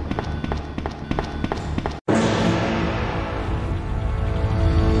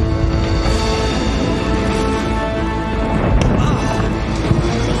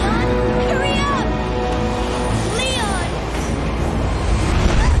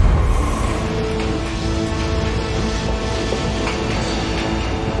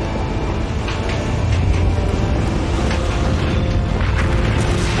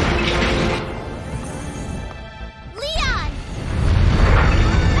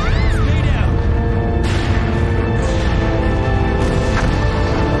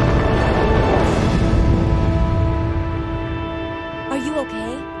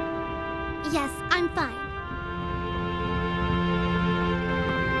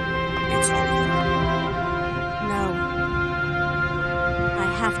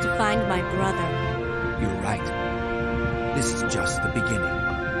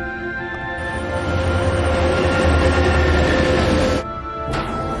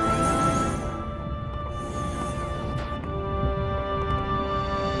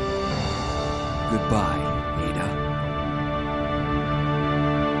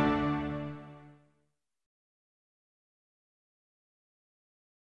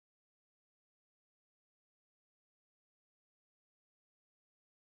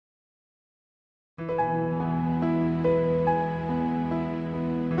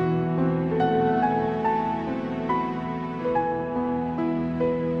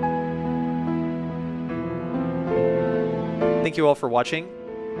 Thank you all for watching.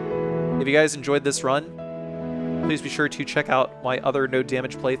 If you guys enjoyed this run, please be sure to check out my other no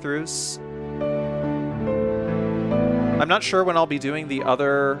damage playthroughs. I'm not sure when I'll be doing the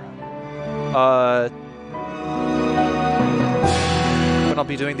other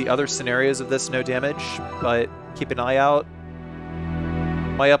scenarios of this no damage, but keep an eye out.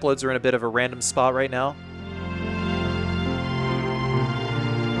 My uploads are in a bit of a random spot right now.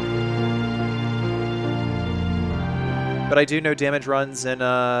 But I do no damage runs in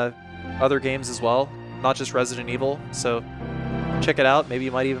other games as well, not just Resident Evil, so check it out. Maybe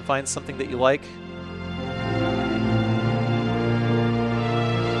you might even find something that you like.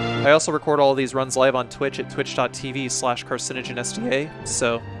 I also record all of these runs live on Twitch at twitch.tv/Carcinogensda,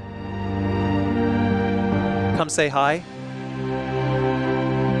 so come say hi.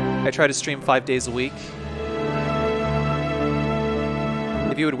 I try to stream 5 days a week.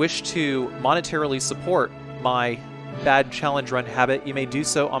 If you would wish to monetarily support my bad challenge run habit, you may do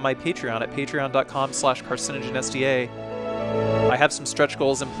so on my Patreon at patreon.com/Carcinogensda. I have some stretch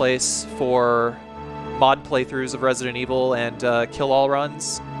goals in place for mod playthroughs of Resident Evil and kill all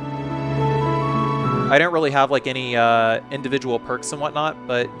runs. I don't really have like any individual perks and whatnot,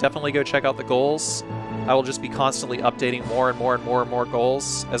 but definitely go check out the goals. I will just be constantly updating more and more and more and more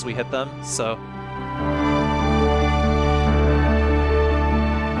goals as we hit them, so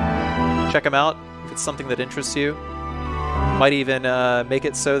check them out if it's something that interests you. Might even make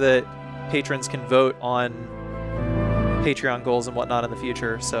it so that patrons can vote on Patreon goals and whatnot in the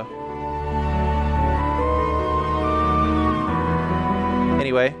future, so.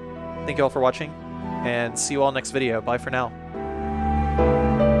 Anyway, thank you all for watching, and see you all next video. Bye for now.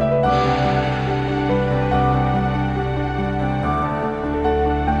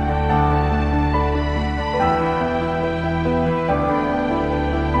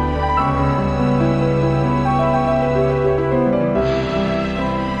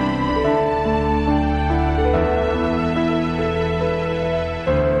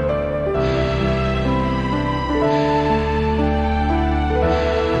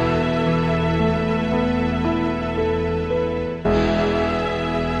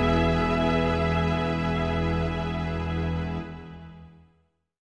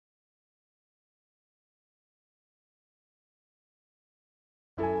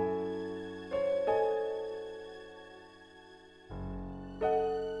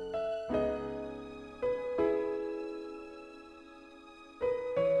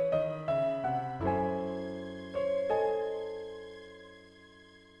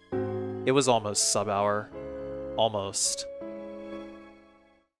 It was almost sub-hour. Almost.